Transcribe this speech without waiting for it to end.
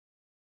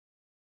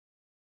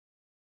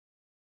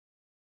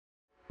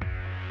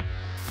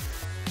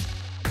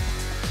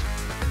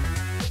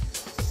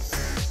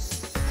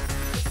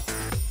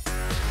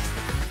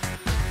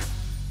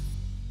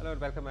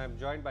welcome. I'm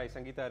joined by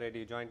Sangita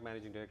Reddy, Joint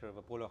Managing Director of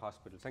Apollo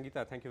Hospital.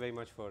 Sangita, thank you very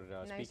much for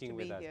speaking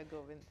with us. Nice to be here,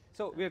 Govind.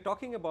 So we are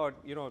talking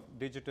about,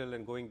 digital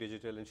and going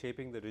digital and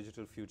shaping the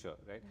digital future,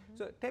 right?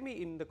 So tell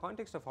me, in the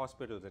context of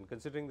hospitals, and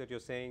considering that you're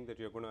saying that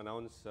you're going to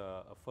announce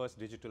a first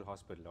digital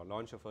hospital or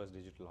launch a first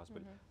digital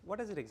hospital, what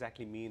does it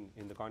exactly mean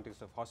in the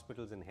context of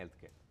hospitals and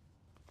healthcare?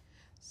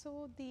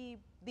 So the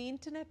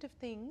Internet of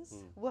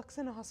Things works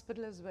in a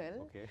hospital as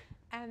well,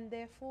 and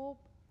therefore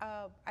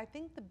I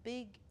think the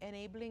big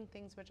enabling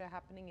things which are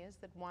happening is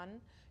that, one,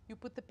 you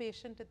put the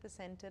patient at the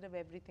center of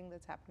everything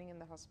that's happening in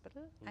the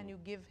hospital, and you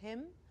give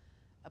him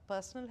a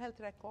personal health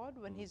record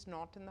when he's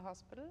not in the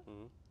hospital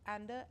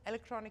and an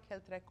electronic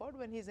health record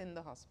when he's in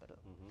the hospital.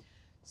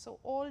 So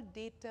all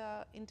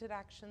data,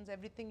 interactions,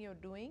 everything you're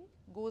doing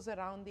goes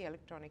around the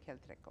electronic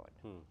health record.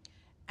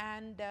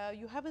 And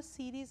you have a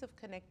series of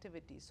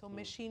connectivity, so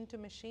machine to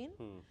machine.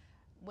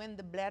 When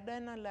the blood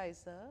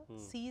analyzer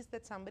sees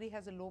that somebody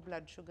has a low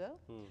blood sugar,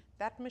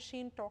 that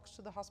machine talks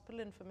to the hospital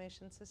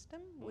information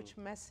system, which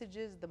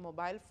messages the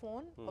mobile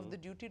phone of the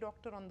duty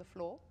doctor on the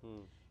floor.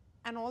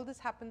 And all this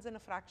happens in a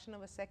fraction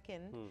of a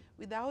second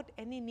without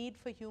any need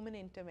for human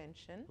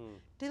intervention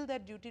till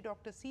that duty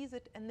doctor sees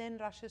it and then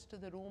rushes to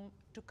the room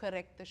to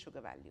correct the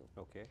sugar value.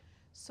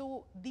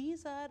 So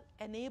these are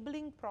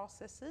enabling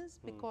processes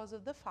because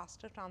of the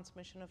faster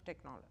transmission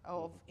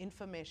of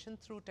information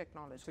through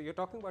technology. So you're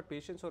talking about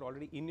patients who are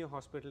already in your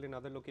hospital in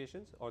other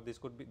locations, or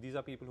these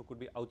are people who could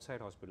be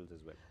outside hospitals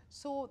as well?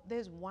 So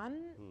there's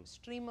one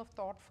stream of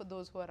thought for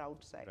those who are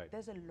outside.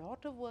 There's a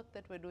lot of work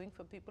that we're doing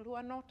for people who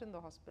are not in the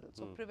hospital.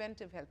 So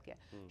preventive healthcare,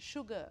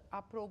 sugar,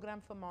 our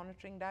program for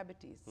monitoring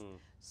diabetes.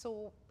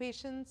 So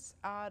patients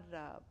are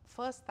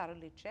first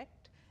thoroughly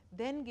checked,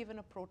 then given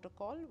a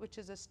protocol, which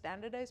is a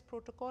standardized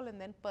protocol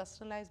and then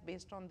personalized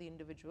based on the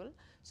individual.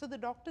 So the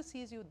doctor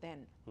sees you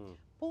then.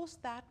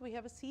 Post that, we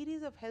have a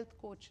series of health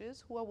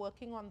coaches who are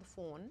working on the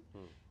phone.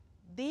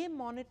 They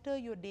monitor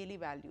your daily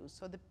values.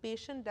 So the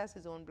patient does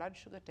his own blood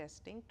sugar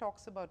testing,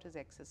 talks about his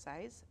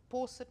exercise,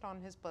 posts it on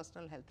his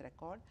personal health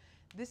record.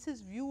 This is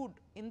viewed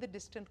in the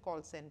distant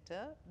call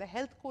center. The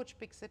health coach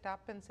picks it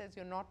up and says,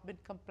 you're not been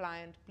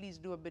compliant, please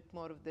do a bit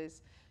more of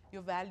this.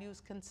 Your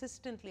values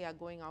consistently are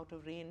going out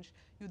of range.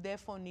 You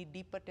therefore need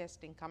deeper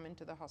testing, come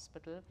into the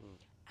hospital.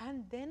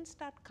 And then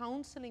start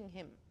counseling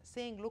him,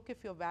 saying, look,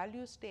 if your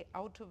values stay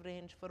out of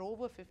range for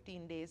over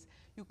 15 days,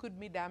 you could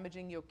be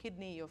damaging your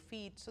kidney, your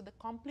feet. So the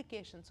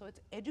complications, so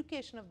it's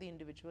education of the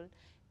individual,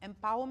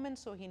 empowerment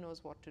so he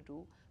knows what to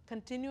do,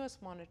 continuous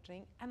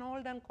monitoring, and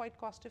all done quite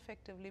cost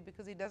effectively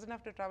because he doesn't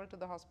have to travel to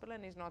the hospital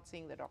and he's not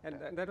seeing the doctor.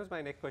 And that was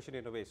my next question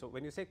in a way. So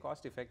when you say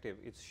cost effective,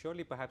 it's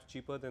surely perhaps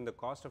cheaper than the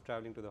cost of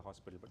traveling to the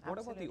hospital. But what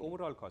about the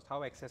overall cost?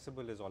 How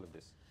accessible is all of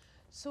this?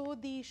 So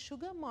the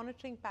sugar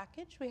monitoring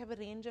package, we have a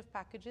range of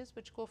packages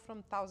which go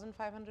from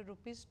 1,500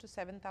 rupees to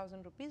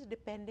 7,000 rupees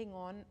depending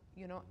on,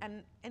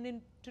 and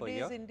in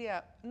today's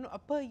India,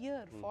 per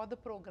year for the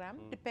program,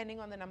 depending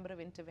on the number of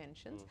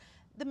interventions.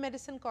 The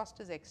medicine cost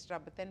is extra,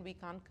 but then we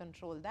can't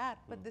control that.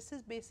 But this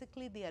is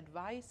basically the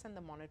advice and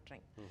the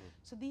monitoring.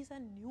 So these are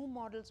new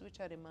models which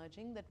are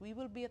emerging that we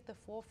will be at the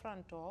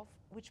forefront of,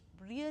 which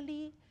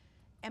really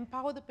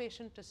empower the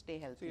patient to stay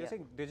healthy. So you're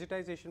saying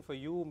digitization for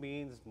you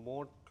means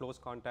more close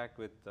contact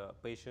with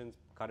patients,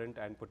 current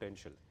and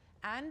potential.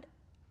 And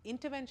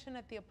intervention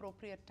at the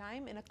appropriate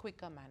time in a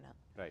quicker manner.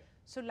 Right.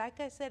 So like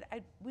I said,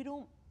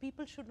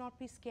 people should not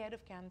be scared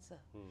of cancer.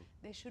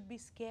 They should be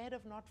scared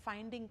of not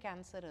finding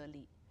cancer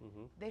early.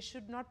 They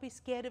should not be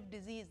scared of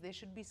disease. They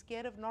should be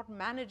scared of not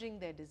managing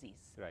their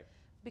disease. Right.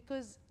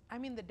 Because,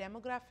 the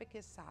demographic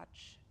is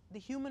such, the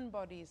human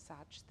body is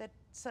such that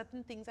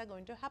certain things are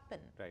going to happen.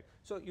 Right.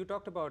 So you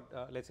talked about,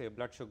 let's say,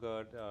 blood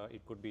sugar.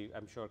 It could be,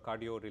 I'm sure,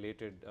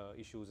 cardio-related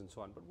issues and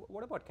so on. But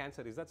what about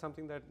cancer? Is that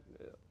something that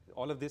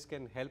all of this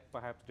can help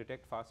perhaps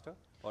detect faster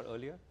or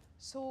earlier?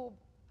 So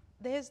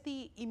there's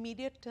the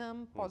immediate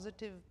term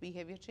positive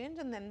behavior change,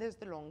 and then there's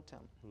the long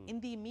term. In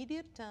the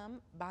immediate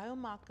term,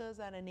 biomarkers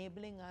are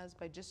enabling us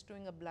by just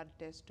doing a blood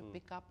test to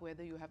pick up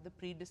whether you have the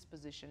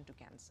predisposition to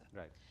cancer.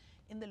 Right.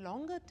 In the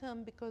longer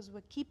term, because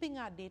we're keeping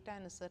our data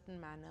in a certain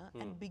manner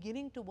and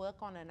beginning to work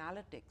on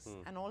analytics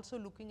and also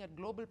looking at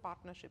global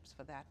partnerships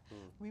for that,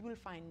 we will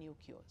find new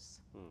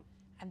cures.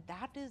 And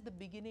that is the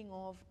beginning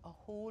of a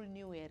whole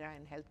new era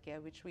in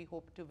healthcare, which we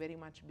hope to very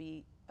much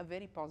be a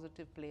very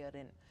positive player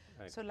in.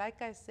 Right. So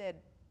like I said,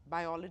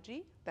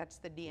 biology, that's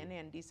the DNA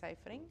and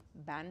deciphering,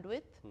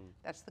 bandwidth,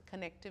 that's the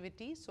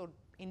connectivity, so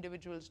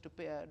individuals to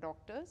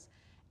doctors,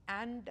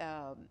 and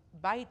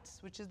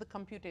bytes, which is the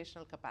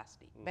computational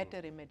capacity, better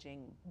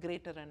imaging,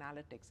 greater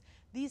analytics.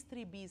 These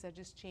three Bs are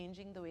just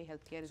changing the way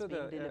healthcare is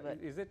being delivered.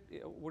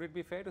 Would it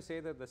be fair to say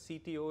that the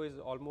CTO is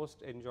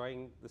almost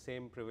enjoying the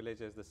same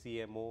privilege as the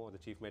CMO or the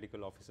Chief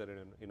Medical Officer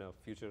in a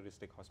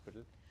futuristic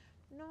hospital?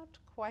 Not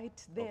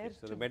quite there,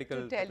 so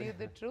to tell you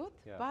the truth,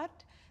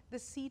 but the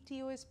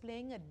CTO is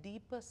playing a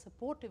deeper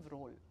supportive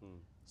role.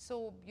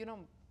 So,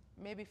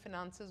 maybe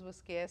finances were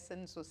scarce,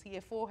 and so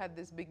CFO had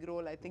this big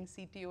role. I think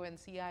CTO and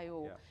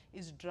CIO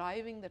is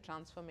driving the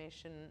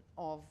transformation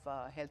of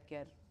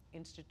healthcare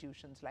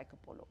institutions like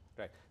Apollo.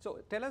 Right. So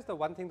tell us the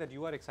one thing that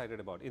you are excited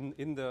about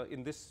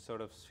in this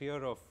sort of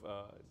sphere of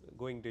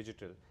going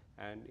digital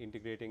and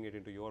integrating it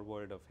into your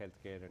world of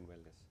healthcare and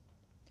wellness.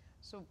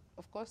 So,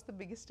 of course, the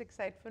biggest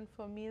excitement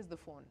for me is the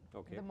phone,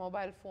 Okay. the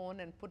mobile phone,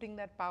 and putting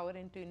that power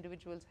into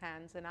individuals'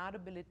 hands and our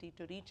ability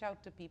to reach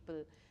out to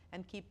people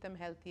and keep them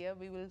healthier.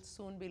 We will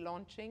soon be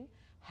launching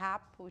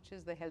HAP, which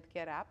is the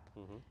healthcare app,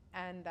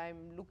 and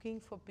I'm looking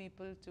for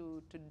people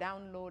to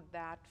download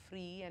that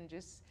free and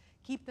just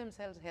keep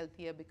themselves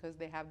healthier because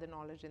they have the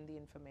knowledge and the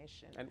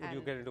information. And would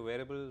you get into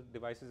wearable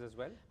devices as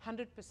well?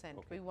 100%.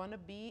 Okay. We want to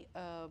be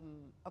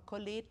a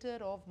collator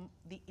of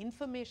the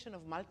information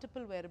of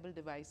multiple wearable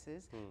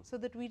devices so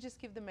that we just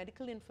give the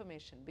medical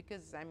information.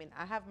 Because, I mean,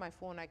 I have my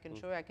phone, I can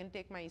show you, I can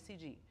take my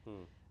ECG.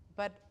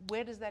 But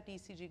where does that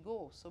ECG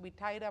go? So we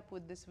tied up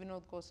with this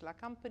Vinod Khosla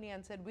company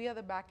and said, we are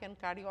the back-end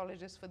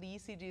cardiologists for the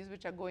ECGs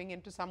which are going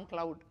into some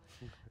cloud.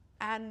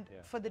 And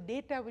for the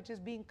data which is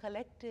being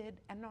collected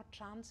and not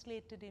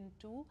translated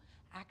into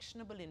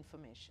actionable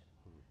information.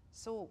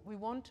 So we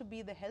want to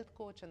be the health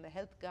coach and the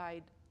health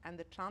guide and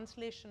the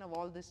translation of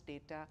all this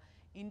data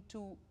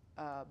into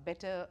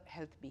better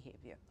health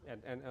behavior.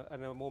 And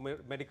a more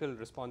medical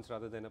response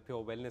rather than a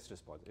pure wellness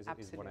response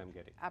is what I'm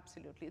getting.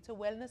 Absolutely. It's a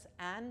wellness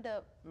and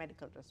a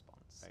medical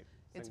response. Right.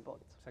 It's both.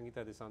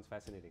 Sangita, this sounds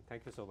fascinating.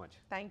 Thank you so much.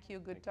 Thank you.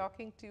 Good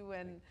talking to you,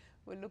 and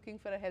we're looking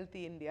for a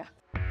healthy India.